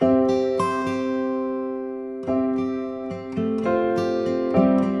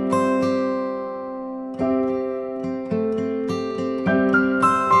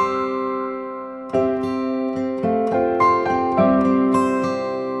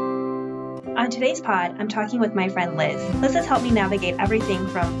On today's pod, I'm talking with my friend Liz. Liz has helped me navigate everything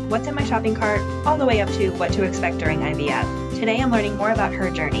from what's in my shopping cart all the way up to what to expect during IVF. Today, I'm learning more about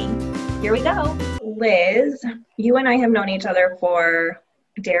her journey. Here we go. Liz, you and I have known each other for,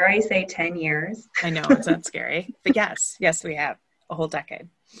 dare I say, 10 years. I know, it's not scary. But yes, we have a whole decade.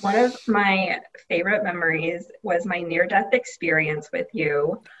 One of my favorite memories was my near-death experience with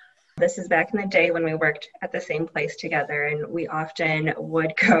you. This is back in the day when we worked at the same place together, and we often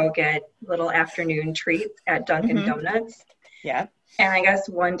would go get little afternoon treats at Dunkin' Donuts. Yeah. And I guess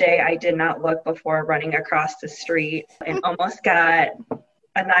one day I did not look before running across the street and almost got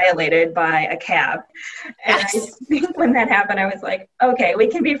annihilated by a cab. And I think when that happened, I was like, okay, we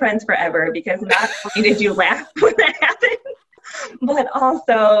can be friends forever, because not only did you laugh when that happened, but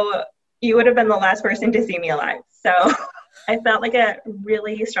also you would have been the last person to see me alive. So I felt like a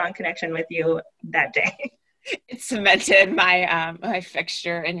really strong connection with you that day. It cemented my my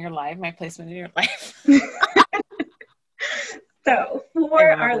fixture in your life, my placement in your life. So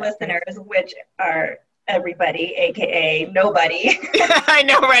for our listeners, which are everybody, aka nobody. I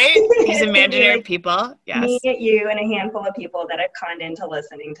know, right? These imaginary people. Yes. Me, you, and a handful of people that have conned into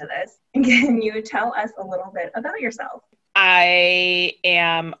listening to this. Can you tell us a little bit about yourself? I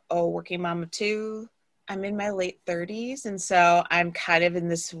am a working mom of two. I'm in my late 30s. And so I'm kind of in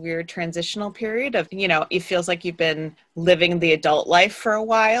this weird transitional period of, it feels like you've been living the adult life for a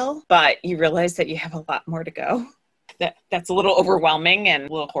while, but you realize that you have a lot more to go. That's a little overwhelming and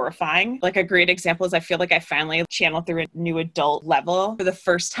a little horrifying. Like a great example is I feel like I finally channeled through a new adult level. For the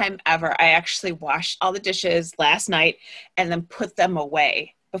first time ever, I actually washed all the dishes last night and then put them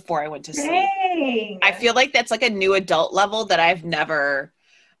away before I went to sleep. Dang. I feel like that's like a new adult level that I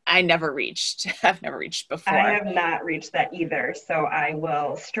never reached. I've never reached before. I have not reached that either. So I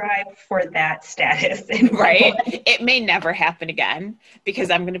will strive for that status. Right? It may never happen again,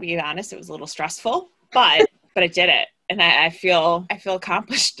 because I'm going to be honest, it was a little stressful, but I did it. And I feel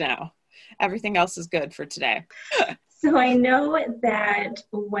accomplished now. Everything else is good for today. So I know that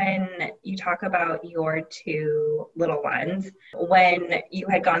when you talk about your two little ones, when you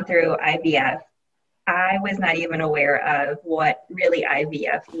had gone through IVF, I was not even aware of what really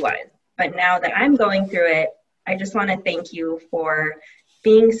IVF was. But now that I'm going through it, I just want to thank you for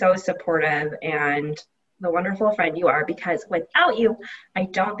being so supportive and the wonderful friend you are, because without you, I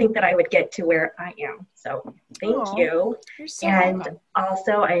don't think that I would get to where I am. So thank you. You're so welcome.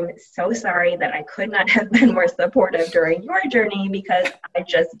 Also, I'm so sorry that I could not have been more supportive during your journey, because I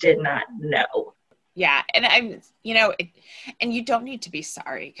just did not know. Yeah. And and you don't need to be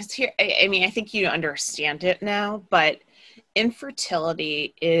sorry, because I think you understand it now, but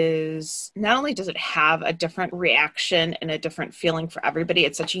infertility is, not only does it have a different reaction and a different feeling for everybody,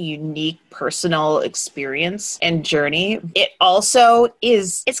 it's such a unique personal experience and journey. It also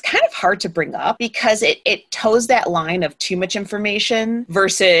it's kind of hard to bring up, because it toes that line of too much information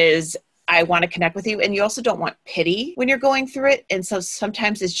versus I want to connect with you. And you also don't want pity when you're going through it. And so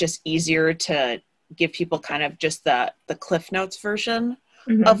sometimes it's just easier to give people kind of just the Cliff Notes version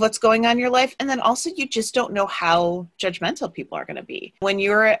of what's going on in your life. And then also you just don't know how judgmental people are going to be. When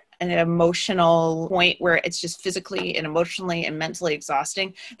you're at an emotional point where it's just physically and emotionally and mentally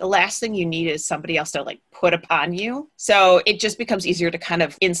exhausting, the last thing you need is somebody else to put upon you. So it just becomes easier to kind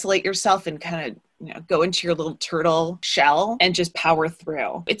of insulate yourself and kind of go into your little turtle shell and just power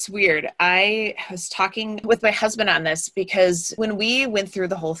through. It's weird. I was talking with my husband on this, because when we went through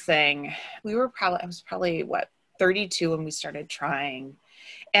the whole thing, I was probably 32 when we started trying.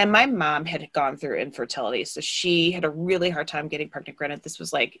 And my mom had gone through infertility. So she had a really hard time getting pregnant. Granted, this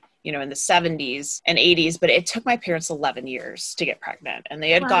was in the 70s and 80s, but it took my parents 11 years to get pregnant. And they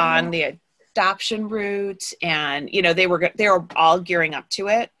had gone the adoption route, and, they were all gearing up to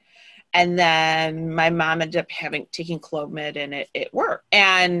it. And then my mom ended up taking Clomid, and it worked.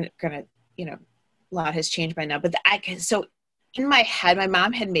 And a lot has changed by now. But so in my head, my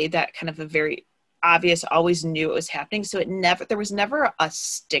mom had made that kind of a very obvious, always knew it was happening. So there was never a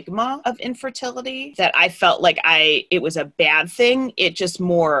stigma of infertility that I felt like it was a bad thing. It just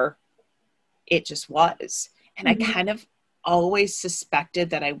was. And I kind of always suspected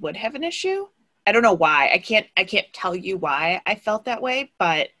that I would have an issue. I don't know why. I can't tell you why I felt that way,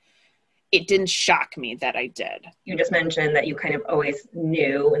 but it didn't shock me that I did. You just mentioned that you kind of always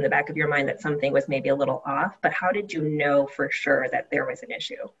knew in the back of your mind that something was maybe a little off, but how did you know for sure that there was an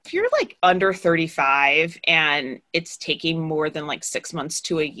issue? If you're under 35 and it's taking more than 6 months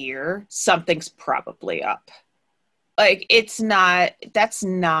to a year, something's probably up. That's not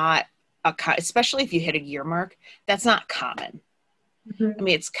especially if you hit a year mark, that's not common. I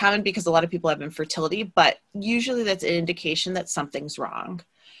mean, it's common because a lot of people have infertility, but usually that's an indication that something's wrong.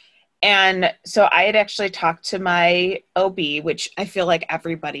 And so I had actually talked to my OB, which I feel like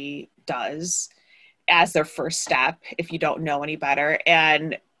everybody does as their first step if you don't know any better.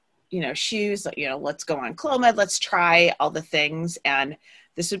 And, she was like, let's go on Clomid, let's try all the things. And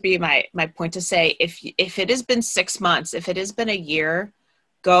this would be my point to say, if it has been 6 months, if it has been a year,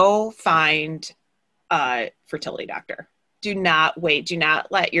 go find a fertility doctor. Do not wait. Do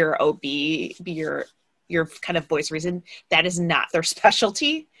not let your OB be your kind of voice reason. That is not their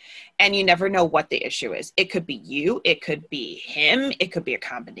specialty. And you never know what the issue is. It could be you. It could be him. It could be a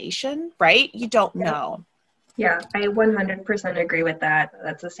combination, right? You don't know. Yeah, I 100% agree with that.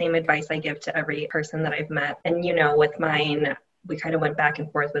 That's the same advice I give to every person that I've met. And, with mine, we kind of went back and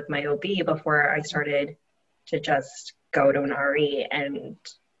forth with my OB before I started to just go to an RE. And,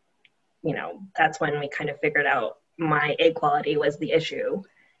 that's when we kind of figured out my egg quality was the issue.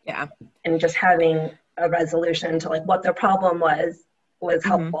 Yeah. And just having a resolution to like what the problem was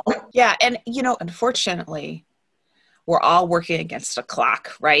helpful. Yeah. And, unfortunately, we're all working against a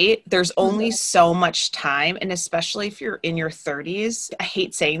clock, right? There's only so much time. And especially if you're in your 30s, I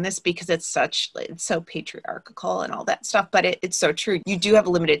hate saying this because it's so patriarchal and all that stuff, but it's so true. You do have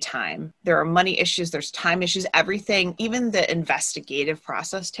limited time. There are money issues, there's time issues, everything, even the investigative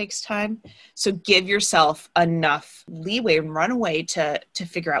process takes time. So give yourself enough leeway and runway to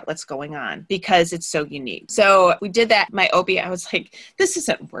figure out what's going on because it's so unique. So we did that. My OB, I was like, this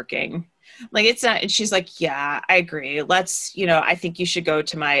isn't working. Like, it's not, and she's like, yeah, I agree. Let's, I think you should go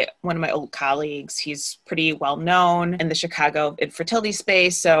to one of my old colleagues. He's pretty well known in the Chicago infertility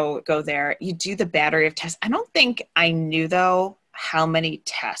space. So go there. You do the battery of tests. I don't think I knew though how many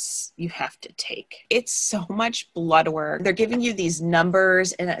tests you have to take. It's so much blood work. They're giving you these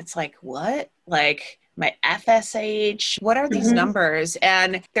numbers and it's like, what? Like, my FSH, what are these numbers?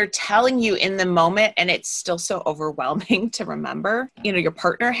 And they're telling you in the moment, and it's still so overwhelming to remember. Your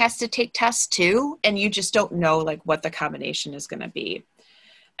partner has to take tests too, and you just don't know like what the combination is going to be.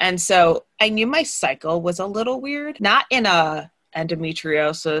 And so I knew my cycle was a little weird, not in a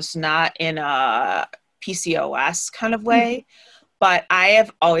endometriosis, not in a PCOS kind of way, but I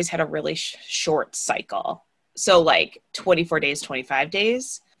have always had a really short cycle. So like 24 days, 25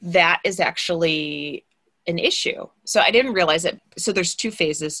 days. That is actually an issue. So I didn't realize it. So there's 2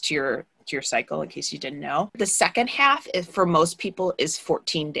 phases to your cycle, in case you didn't know. The second half for most people is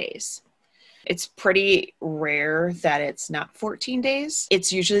 14 days. It's pretty rare that it's not 14 days.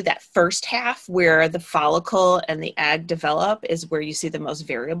 It's usually that first half where the follicle and the egg develop is where you see the most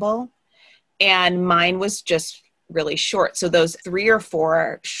variable. And mine was just really short. So those 3 or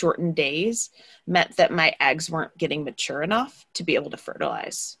 4 shortened days meant that my eggs weren't getting mature enough to be able to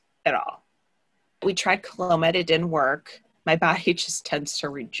fertilize at all. We tried Clomid, it didn't work. My body just tends to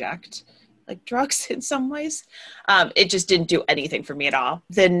reject like drugs in some ways. It just didn't do anything for me at all.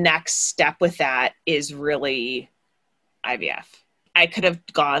 The next step with that is really IVF. I could have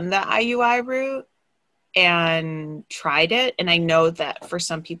gone the IUI route and tried it. And I know that for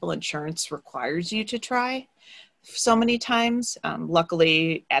some people, insurance requires you to try so many times.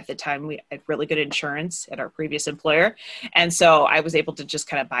 Luckily, at the time, we had really good insurance at our previous employer. And so I was able to just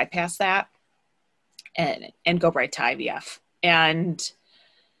kind of bypass that and go right to IVF. And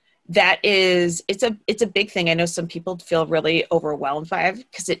it's a big thing. I know some people feel really overwhelmed by it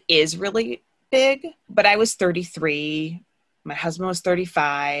because it is really big, but I was 33. My husband was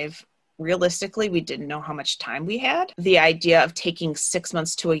 35. Realistically, we didn't know how much time we had. The idea of taking 6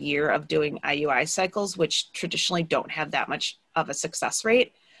 months to a year of doing IUI cycles, which traditionally don't have that much of a success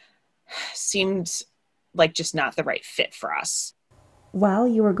rate, seemed like just not the right fit for us. While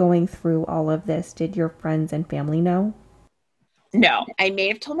you were going through all of this, did your friends and family know? No, I may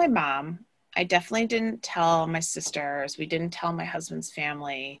have told my mom. I definitely didn't tell my sisters. We didn't tell my husband's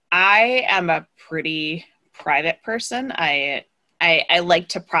family. I am a pretty private person. I like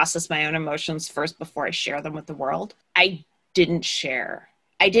to process my own emotions first before I share them with the world. I didn't share.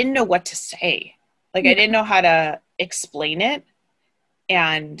 I didn't know what to say. I didn't know how to explain it.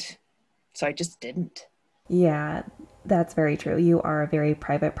 And so I just didn't. Yeah, that's very true. You are a very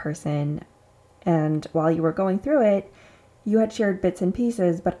private person. And while you were going through it, you had shared bits and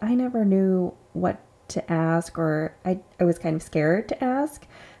pieces, but I never knew what to ask, or I was kind of scared to ask.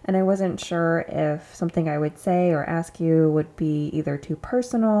 And I wasn't sure if something I would say or ask you would be either too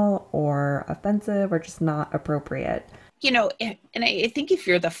personal or offensive or just not appropriate. And I think if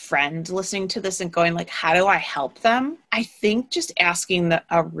you're the friend listening to this and going like, how do I help them? I think just asking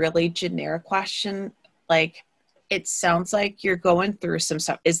a really generic question, like, it sounds like you're going through some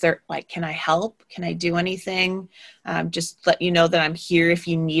stuff. Is there can I help? Can I do anything? Just let you know that I'm here if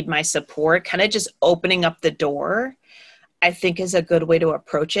you need my support, kind of just opening up the door. I think is a good way to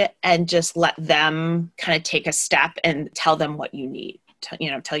approach it, and just let them kind of take a step and tell them what you need,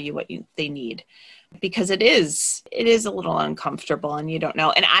 tell you what they need, because it is a little uncomfortable and you don't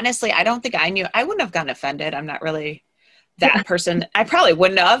know. And honestly, I don't think I wouldn't have gotten offended. I'm not really that person. I probably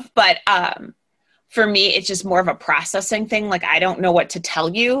wouldn't have, but for me, it's just more of a processing thing. Like, I don't know what to tell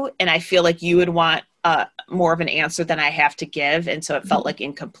you, and I feel like you would want more of an answer than I have to give. And so it felt like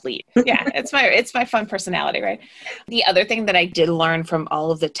incomplete. Yeah, it's my fun personality, right? The other thing that I did learn from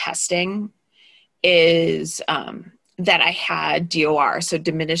all of the testing is that I had DOR, so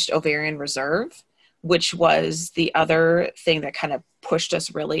diminished ovarian reserve, which was the other thing that kind of pushed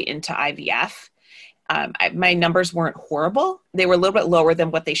us really into IVF. My numbers weren't horrible. They were a little bit lower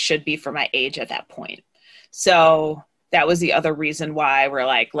than what they should be for my age at that point. So that was the other reason why we're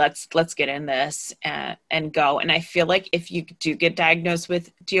like, let's get in this and go. And I feel like if you do get diagnosed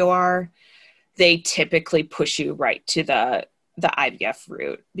with DOR, they typically push you right to the IVF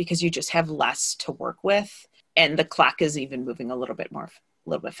route, because you just have less to work with. And the clock is even moving a little bit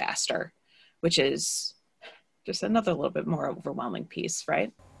faster, which is just another little bit more overwhelming piece,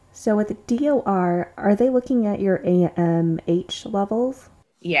 right? So with DOR, are they looking at your AMH levels?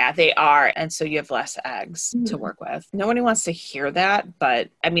 Yeah, they are. And so you have less eggs to work with. Nobody wants to hear that, but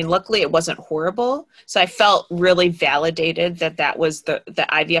I mean, luckily it wasn't horrible. So I felt really validated that was the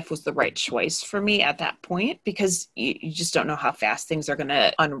IVF was the right choice for me at that point, because you just don't know how fast things are going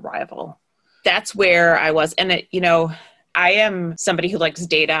to unravel. That's where I was. And I am somebody who likes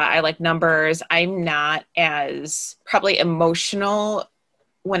data. I like numbers. I'm not as probably emotional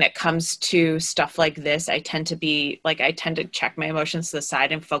when it comes to stuff like this. I tend to check my emotions to the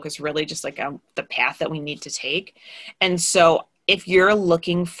side and focus really just like on the path that we need to take. And so if you're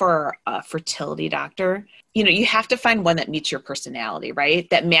looking for a fertility doctor, you have to find one that meets your personality, right?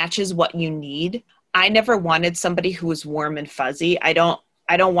 That matches what you need. I never wanted somebody who was warm and fuzzy. I don't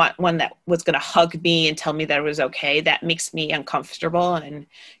want one that was going to hug me and tell me that it was okay. That makes me uncomfortable and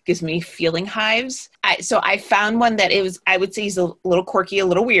gives me feeling hives. So I found one that I would say he's a little quirky, a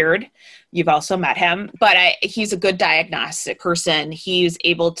little weird. You've also met him, but he's a good diagnostic person. He's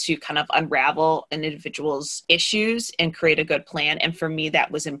able to kind of unravel an individual's issues and create a good plan. And for me,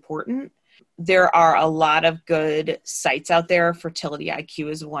 that was important. There are a lot of good sites out there. Fertility IQ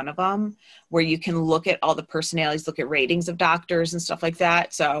is one of them, where you can look at all the personalities, look at ratings of doctors and stuff like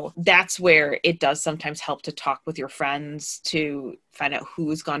that. So that's where it does sometimes help to talk with your friends to find out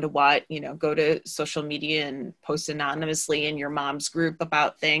who's gone to what, go to social media and post anonymously in your mom's group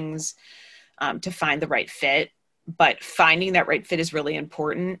about things to find the right fit. But finding that right fit is really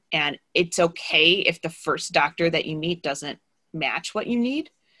important. And it's okay if the first doctor that you meet doesn't match what you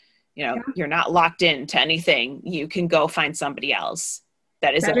need. You're not locked into anything. You can go find somebody else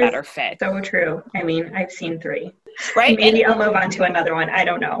that is a better fit. So true. I mean, I've seen 3. Right. Maybe I'll move on to another one. I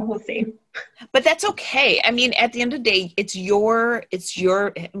don't know. We'll see. But that's okay. I mean, at the end of the day, it's your,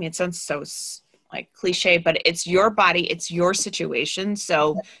 I mean, it sounds so like cliche, but it's your body, it's your situation.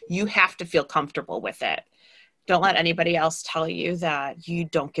 So you have to feel comfortable with it. Don't let anybody else tell you that you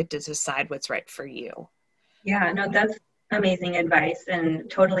don't get to decide what's right for you. Yeah, no, that's amazing advice and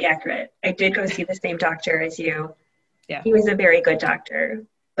totally accurate. I did go see the same doctor as you. Yeah. He was a very good doctor,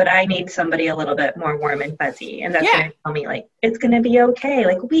 but I need somebody a little bit more warm and fuzzy. And that's going to tell me like, it's going to be okay.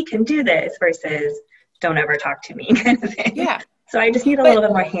 Like, we can do this versus don't ever talk to me kind of thing. Yeah. So I just need a little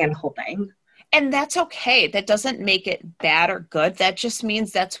bit more hand holding. And that's okay. That doesn't make it bad or good. That just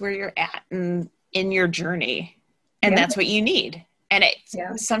means that's where you're at in your journey. And that's what you need. And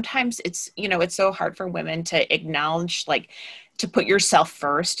sometimes it's, it's so hard for women to acknowledge, like, to put yourself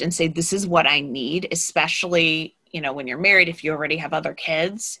first and say, this is what I need, especially, when you're married, if you already have other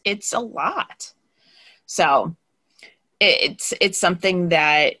kids, it's a lot. So it's something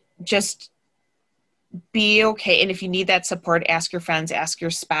that just be okay. And if you need that support, ask your friends, ask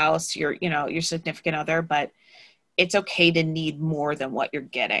your spouse, your significant other, but it's okay to need more than what you're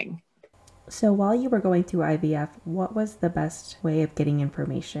getting. So while you were going through IVF, what was the best way of getting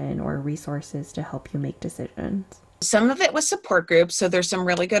information or resources to help you make decisions? Some of it was support groups. So there's some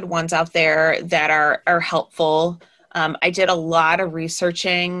really good ones out there that are helpful. I did a lot of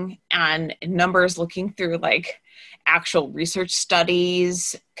researching on numbers, looking through like actual research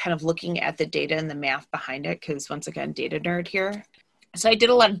studies, kind of looking at the data and the math behind it. Because once again, data nerd here. So I did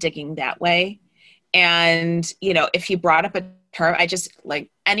a lot of digging that way. And, if he brought up a term, I just like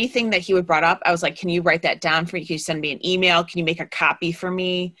anything that he would brought up, I was like, can you write that down for me? Can you send me an email? Can you make a copy for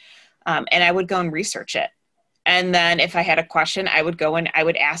me? And I would go and research it. And then if I had a question, I would go and I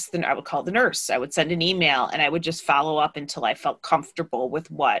would I would call the nurse. I would send an email and I would just follow up until I felt comfortable with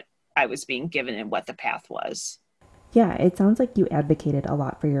what I was being given and what the path was. Yeah, it sounds like you advocated a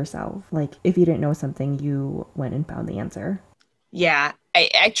lot for yourself. Like if you didn't know something, you went and found the answer. Yeah,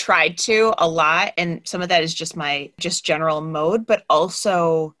 I tried to a lot. And some of that is just my just general mode. But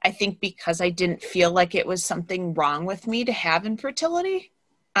also, I think because I didn't feel like it was something wrong with me to have infertility,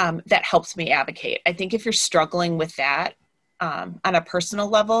 that helps me advocate. I think if you're struggling with that on a personal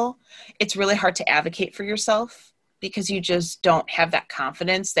level, it's really hard to advocate for yourself because you just don't have that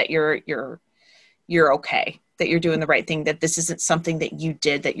confidence that you're okay, that you're doing the right thing, that this isn't something that you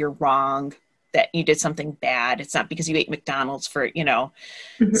did, that you're wrong, that you did something bad. It's not because you ate McDonald's for,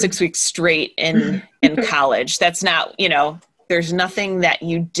 6 weeks straight in college. That's not, there's nothing that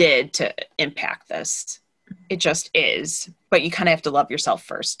you did to impact this. It just is. But you kind of have to love yourself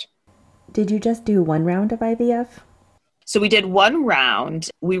first. Did you just do one round of IVF? So we did one round.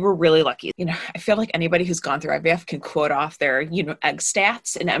 We were really lucky. I feel like anybody who's gone through IVF can quote off their, egg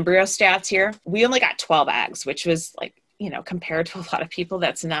stats and embryo stats here. We only got 12 eggs, which was like, compared to a lot of people,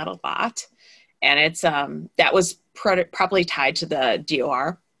 that's not a lot. And it's, that was probably tied to the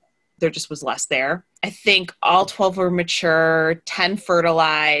DOR. There just was less there. I think all 12 were mature, 10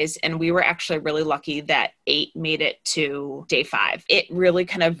 fertilized, and we were actually really lucky that 8 made it to day 5. It really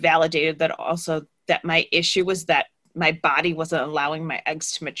kind of validated that also that my issue was that my body wasn't allowing my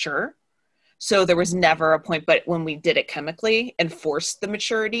eggs to mature. So there was never a point, but when we did it chemically and forced the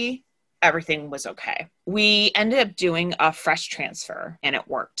maturity, everything was okay. We ended up doing a fresh transfer and it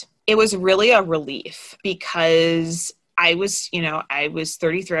worked. It was really a relief because I was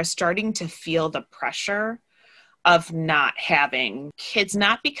 33. I was starting to feel the pressure of not having kids,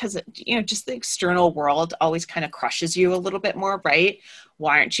 not because, just the external world always kind of crushes you a little bit more, right?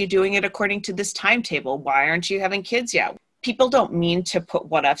 Why aren't you doing it according to this timetable? Why aren't you having kids yet? People don't mean to put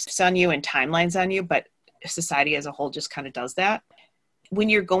what ifs on you and timelines on you, but society as a whole just kind of does that. When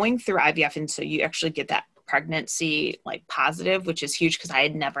you're going through IVF, and so you actually get that pregnancy like positive, which is huge because I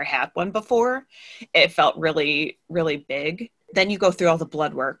had never had one before. It felt really, really big. Then you go through all the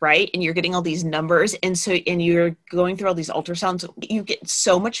blood work, right? And you're getting all these numbers. And you're going through all these ultrasounds. You get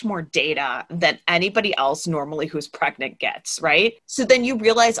so much more data than anybody else normally who's pregnant gets, right? So then you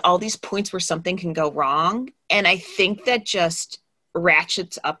realize all these points where something can go wrong. And I think that just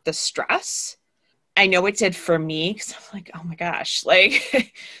ratchets up the stress. I know it did for me because I'm like, oh my gosh,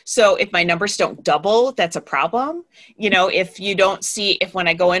 so if my numbers don't double, that's a problem. If when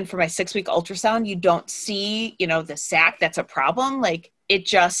I go in for my 6-week ultrasound, you don't see, the sac, that's a problem. Like it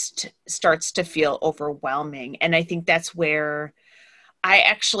just starts to feel overwhelming. And I think that's where I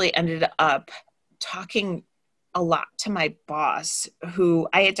actually ended up talking a lot to my boss, who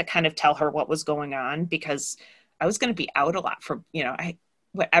I had to kind of tell her what was going on because I was going to be out a lot for,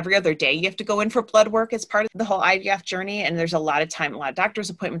 every other day you have to go in for blood work as part of the whole IVF journey. And there's a lot of time, a lot of doctor's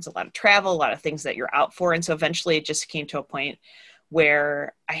appointments, a lot of travel, a lot of things that you're out for. And so eventually it just came to a point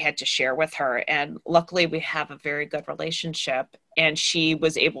where I had to share with her. And luckily we have a very good relationship. And she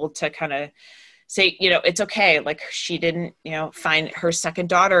was able to kind of say, it's okay. Like she didn't, find her second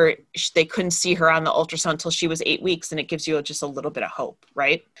daughter. They couldn't see her on the ultrasound until she was 8 weeks. And it gives you just a little bit of hope.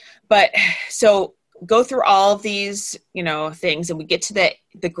 Right. But so go through all of these, things, and we get to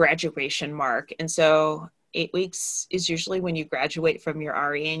the graduation mark. And so 8 weeks is usually when you graduate from your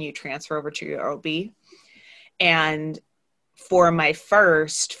RE and you transfer over to your OB. And for my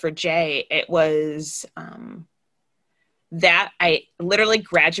first, for Jay, it was that I literally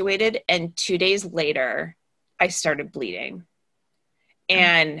graduated, and 2 days later, I started bleeding.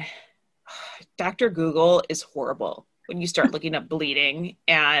 And Dr. Google is horrible when you start looking up bleeding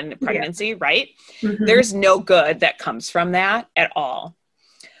and pregnancy, right? Mm-hmm. There's no good that comes from that at all.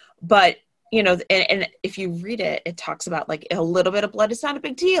 But, and if you read it, it talks about like a little bit of blood is not a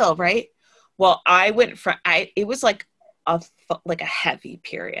big deal, right? Well, it was like a heavy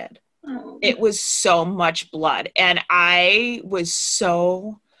period. Oh. It was so much blood. And I was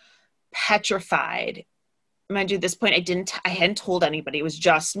so petrified. Mind you, at this point, I hadn't told anybody. It was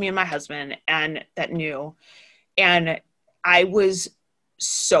just me and my husband and that knew. And I was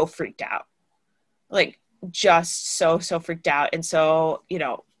so freaked out, like just so freaked out. And so,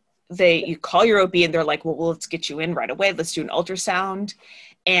 you call your OB and they're like, well, let's get you in right away. Let's do an ultrasound.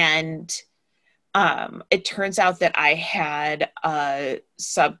 And it turns out that I had a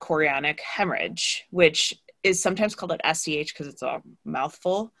subchorionic hemorrhage, which is sometimes called an SCH because it's a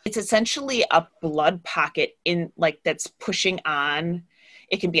mouthful. It's essentially a blood pocket that's pushing on.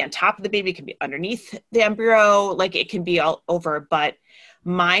 It can be on top of the baby. It can be underneath the embryo. Like it can be all over, but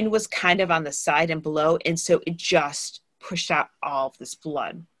mine was kind of on the side and below. And so it just pushed out all of this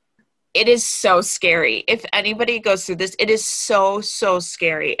blood. It is so scary. If anybody goes through this, it is so, so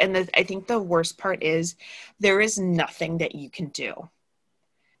scary. And I think the worst part is there is nothing that you can do.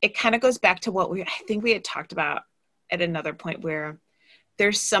 It kind of goes back to what I think we had talked about at another point, where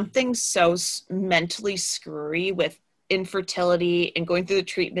there's something so mentally screwy with infertility and going through the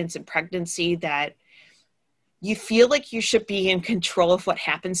treatments and pregnancy that you feel like you should be in control of what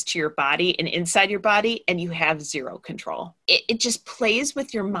happens to your body and inside your body, and you have zero control. It just plays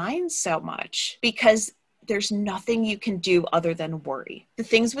with your mind so much because there's nothing you can do other than worry. The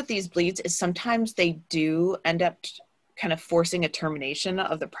things with these bleeds is sometimes they do end up kind of forcing a termination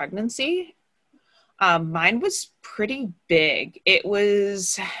of the pregnancy. Mine was pretty big. It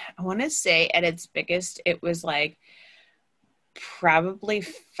was, I want to say at its biggest, it was like probably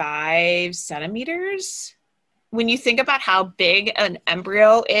 5 centimeters. When you think about how big an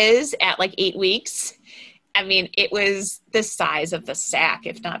embryo is at like 8 weeks, I mean, it was the size of the sac,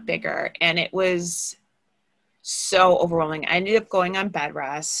 if not bigger. And it was so overwhelming. I ended up going on bed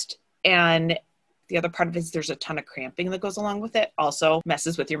rest. And the other part of it is there's a ton of cramping that goes along with it. Also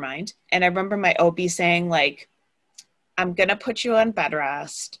messes with your mind. And I remember my OB saying, like, I'm going to put you on bed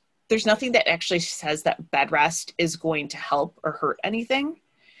rest. There's nothing that actually says that bed rest is going to help or hurt anything.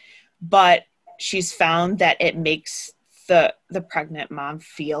 But she's found that it makes the pregnant mom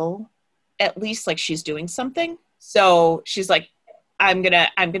feel at least like she's doing something. So she's like, I'm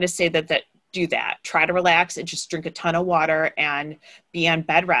gonna say that do that. Try to relax and just drink a ton of water and be on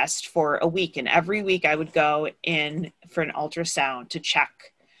bed rest for a week. And every week I would go in for an ultrasound to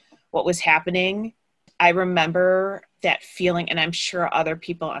check what was happening. I remember that feeling, and I'm sure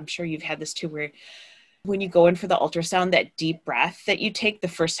you've had this too, where when you go in for the ultrasound, that deep breath that you take the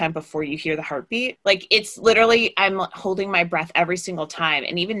first time before you hear the heartbeat, like it's literally, I'm holding my breath every single time.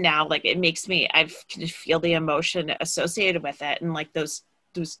 And even now, like it makes me, I can feel the emotion associated with it. And like those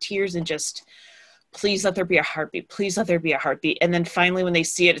tears, and just, please let there be a heartbeat. Please let there be a heartbeat. And then finally, when they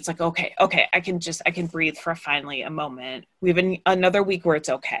see it, it's like, okay, I can breathe for finally a moment. We have another week where it's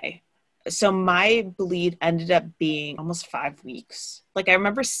okay. So my bleed ended up being almost 5 weeks. Like I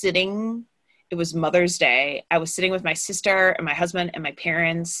remember it was Mother's Day. I was sitting with my sister and my husband and my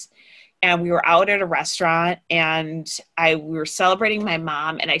parents, and we were out at a restaurant, and we were celebrating my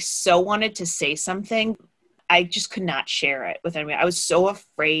mom, and I so wanted to say something. I just could not share it with anyone. I was so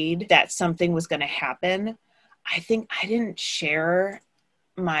afraid that something was going to happen. I think I didn't share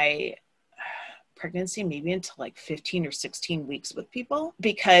my pregnancy maybe until like 15 or 16 weeks with people,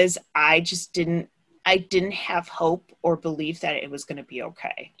 because I didn't have hope or belief that it was going to be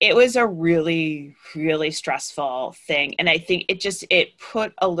okay. It was a really, really stressful thing. And I think it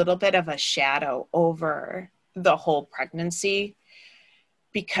put a little bit of a shadow over the whole pregnancy,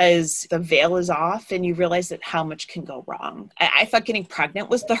 because the veil is off and you realize that how much can go wrong. I thought getting pregnant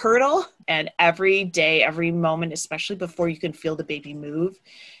was the hurdle, and every day, every moment, especially before you can feel the baby move,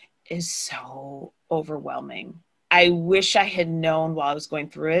 is so overwhelming. I wish I had known while I was going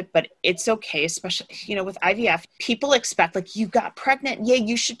through it, but it's okay. Especially, with IVF, people expect like, you got pregnant. Yeah,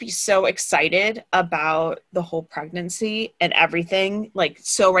 you should be so excited about the whole pregnancy and everything, like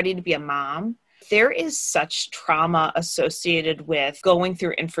so ready to be a mom. There is such trauma associated with going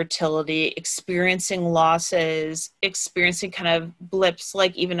through infertility, experiencing losses, experiencing kind of blips,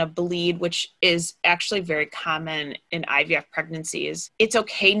 like even a bleed, which is actually very common in IVF pregnancies. It's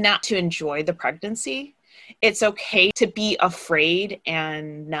okay not to enjoy the pregnancy. It's okay to be afraid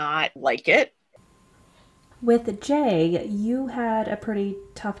and not like it. With Jay, you had a pretty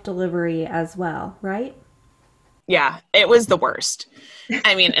tough delivery as well, right? Yeah, it was the worst.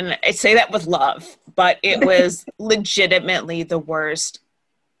 I mean, and I say that with love, but it was legitimately the worst.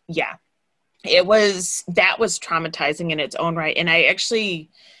 Yeah, that was traumatizing in its own right. And I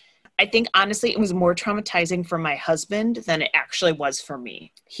think honestly, it was more traumatizing for my husband than it actually was for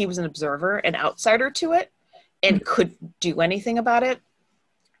me. He was an observer, an outsider to it, and couldn't do anything about it.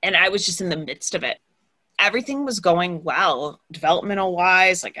 And I was just in the midst of it. Everything was going well, developmental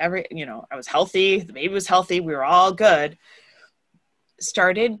wise, like I was healthy. The baby was healthy. We were all good.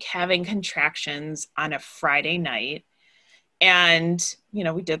 Started having contractions on a Friday night. And,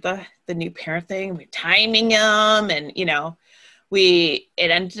 we did the new parent thing. We're timing them, and, it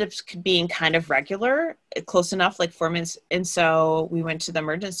ended up being kind of regular, close enough, like 4 minutes. And so we went to the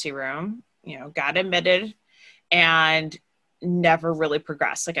emergency room, got admitted, and never really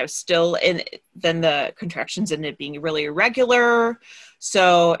progressed. Like I was still in, then the contractions ended up being really irregular.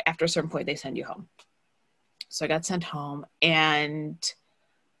 So after a certain point, they send you home. So I got sent home, and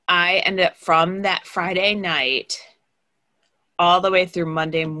I ended up, from that Friday night all the way through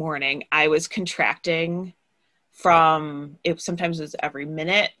Monday morning, I was contracting from it sometimes was every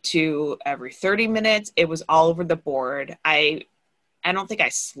minute to every 30 minutes. It was all over the board. I don't think I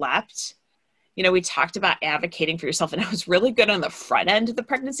slept. You know, we talked about advocating for yourself, and I was really good on the front end of the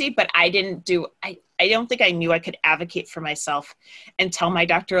pregnancy, but I don't think I knew I could advocate for myself and tell my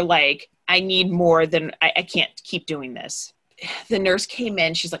doctor, like, I need more than, I can't keep doing this. The nurse came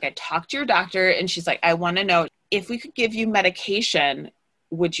in, she's like, I talked to your doctor, and she's like, I want to know if we could give you medication,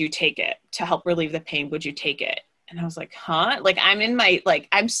 would you take it to help relieve the pain? Would you take it? And I was like, huh? Like,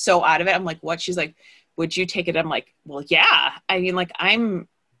 I'm so out of it. I'm like, what? She's like, would you take it? I'm like, well, yeah. I mean, like, I'm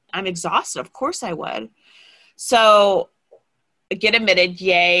exhausted. Of course I would. So get admitted,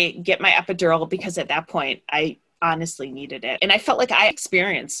 yay, get my epidural, because at that point I honestly needed it. And I felt like I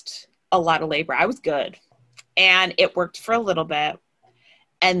experienced a lot of labor. I was good. And it worked for a little bit.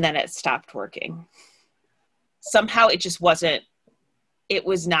 And then it stopped working. Somehow it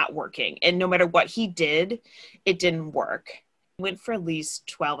was not working. And no matter what he did, it didn't work. I went for at least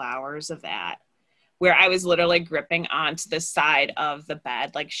 12 hours of that, where I was literally gripping onto the side of the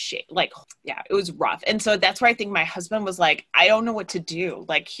bed, yeah, it was rough. And so that's where I think my husband was like, I don't know what to do.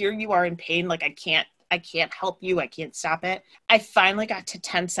 Like, here you are in pain. Like, I can't help you. I can't stop it. I finally got to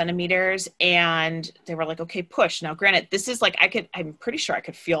 10 centimeters and they were like, okay, push. Now, granted, this is like, I'm pretty sure I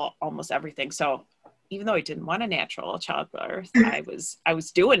could feel almost everything. So even though I didn't want a natural childbirth, I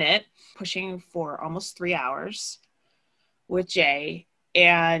was doing it, pushing for almost 3 hours with Jay.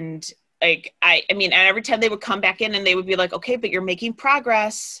 And like, I mean, and every time they would come back in and they would be like, okay, but you're making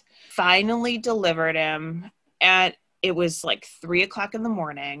progress. Finally delivered him. And it was like 3:00 in the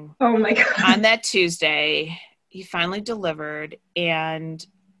morning. Oh my God. On that Tuesday, he finally delivered. And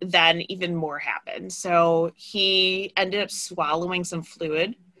then even more happened. So he ended up swallowing some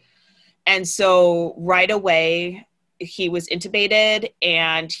fluid. And so right away he was intubated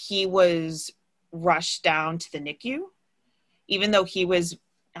and he was rushed down to the NICU, even though he was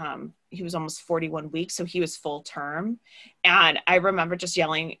almost 41 weeks. So he was full term. And I remember just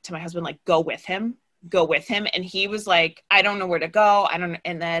yelling to my husband, like, go with him. And he was like, I don't know where to go.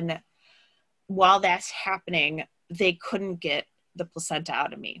 And then while that's happening, they couldn't get the placenta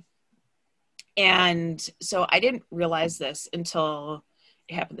out of me. And so I didn't realize this until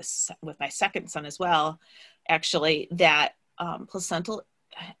it happened with my second son as well, actually, that placental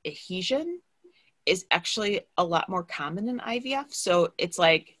adhesion is actually a lot more common in IVF. So it's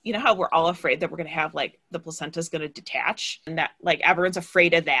like, you know how we're all afraid that we're going to have like the placenta is going to detach, and that like everyone's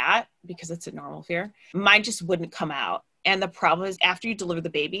afraid of that because it's a normal fear. Mine just wouldn't come out. And the problem is after you deliver the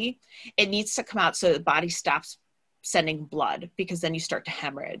baby, it needs to come out so the body stops sending blood, because then you start to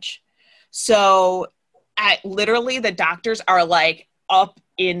hemorrhage. So literally the doctors are like up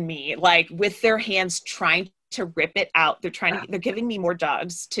in me, like with their hands trying to rip it out. They're giving me more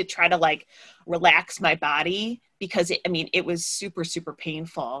drugs to try to like relax my body, because it was super, super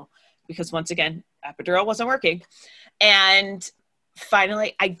painful, because once again, epidural wasn't working. And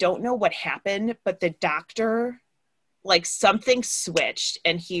finally, I don't know what happened, but the doctor, like something switched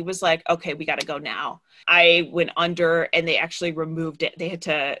and he was like, okay, we got to go now. I went under and they actually removed it. They had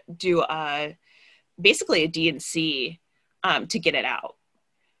to do basically a D&C to get it out.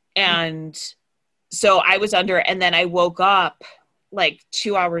 And so I was under, and then I woke up like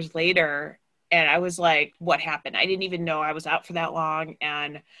 2 hours later and I was like, what happened? I didn't even know I was out for that long.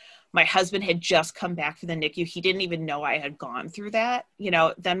 And my husband had just come back from the NICU. He didn't even know I had gone through that.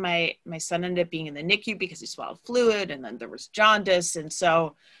 Then my son ended up being in the NICU because he swallowed fluid, and then there was jaundice. And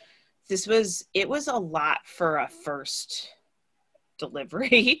so it was a lot for a first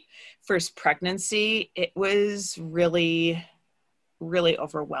delivery, first pregnancy. It was really, really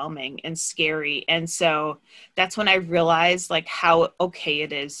overwhelming and scary. And so that's when I realized like how okay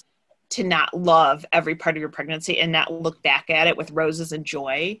it is to not love every part of your pregnancy and not look back at it with roses and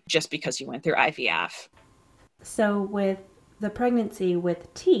joy just because you went through IVF. So with the pregnancy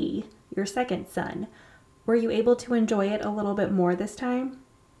with T, your second son, were you able to enjoy it a little bit more this time?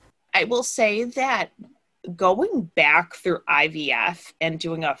 I will say that going back through IVF and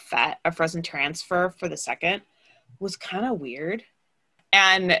doing a frozen transfer for the second was kind of weird.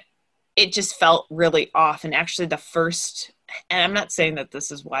 And it just felt really off. And actually the first, and I'm not saying that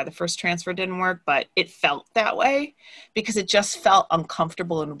this is why the first transfer didn't work, but it felt that way because it just felt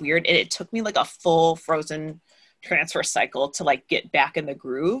uncomfortable and weird. And it took me like a full frozen transfer cycle to like get back in the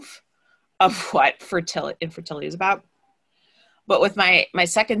groove of what infertility is about. But with my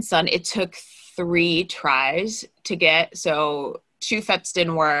second son, it took 3 tries to get, so 2 FETs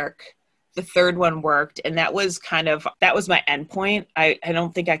didn't work. The third one worked. And that was my end point. I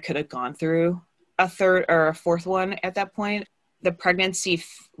don't think I could have gone through a third or a fourth one at that point. the pregnancy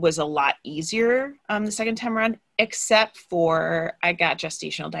was a lot easier the second time around, except for I got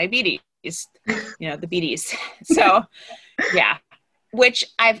gestational diabetes, the BDs. So yeah, which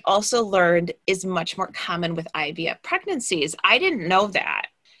I've also learned is much more common with IVF pregnancies. I didn't know that.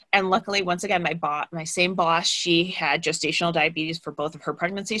 And luckily, once again, my same boss, she had gestational diabetes for both of her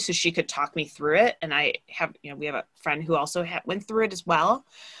pregnancies, so she could talk me through it. And we have a friend who also went through it as well.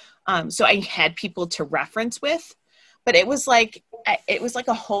 So I had people to reference with, but it was like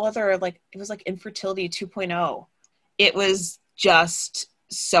a whole other, it was like infertility 2.0. It was just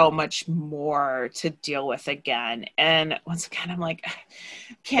so much more to deal with again. And once again, I'm like,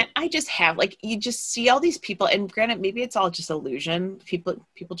 can't I just have, you just see all these people, and granted, maybe it's all just illusion. People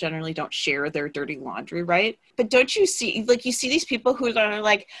generally don't share their dirty laundry, right? But don't you see, you see these people who are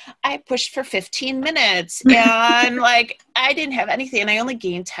like, I pushed for 15 minutes and I didn't have anything and I only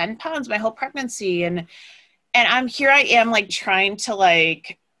gained 10 pounds my whole pregnancy. And I am trying to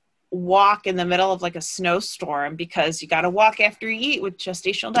walk in the middle of a snowstorm because you got to walk after you eat with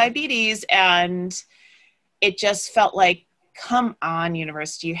gestational diabetes. And it just felt like, come on,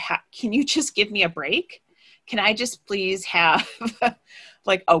 universe, can you just give me a break? Can I just please have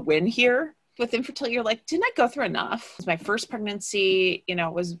a win here with infertility? You're like, didn't I go through enough? My first pregnancy,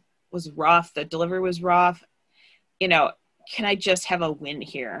 was rough. The delivery was rough. Can I just have a win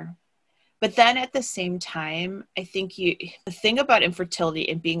here? But then at the same time, I think the thing about infertility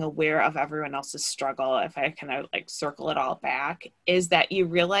and being aware of everyone else's struggle, if I kind of circle it all back, is that you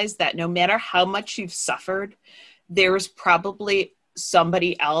realize that no matter how much you've suffered, there's probably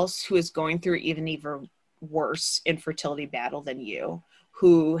somebody else who is going through even worse infertility battle than you,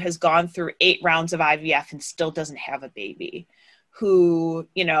 who has gone through 8 rounds of IVF and still doesn't have a baby, who,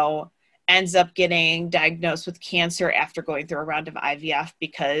 ends up getting diagnosed with cancer after going through a round of IVF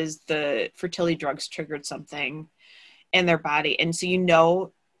because the fertility drugs triggered something in their body. And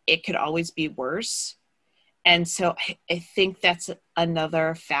so, it could always be worse. And so I think that's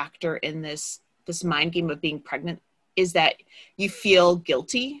another factor in this mind game of being pregnant, is that you feel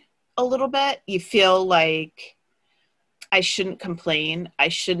guilty a little bit. You feel like I shouldn't complain. I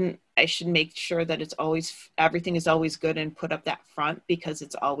should make sure that everything is always good and put up that front, because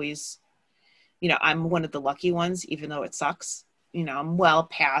it's always, I'm one of the lucky ones, even though it sucks. I'm well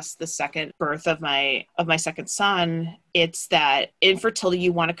past the second birth of my second son. It's that infertility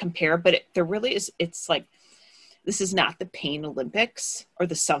you want to compare, but there really is, this is not the pain Olympics or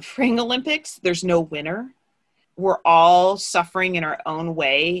the suffering Olympics. There's no winner. We're all suffering in our own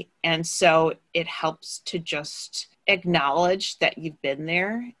way. And so it helps to just acknowledge that you've been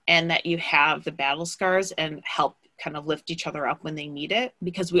there and that you have the battle scars, and help kind of lift each other up when they need it,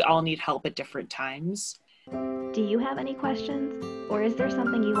 because we all need help at different times. Do you have any questions? Or is there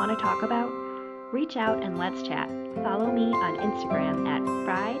something you want to talk about? Reach out and let's chat. Follow me on Instagram at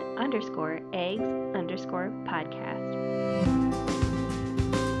fried_eggs_podcast.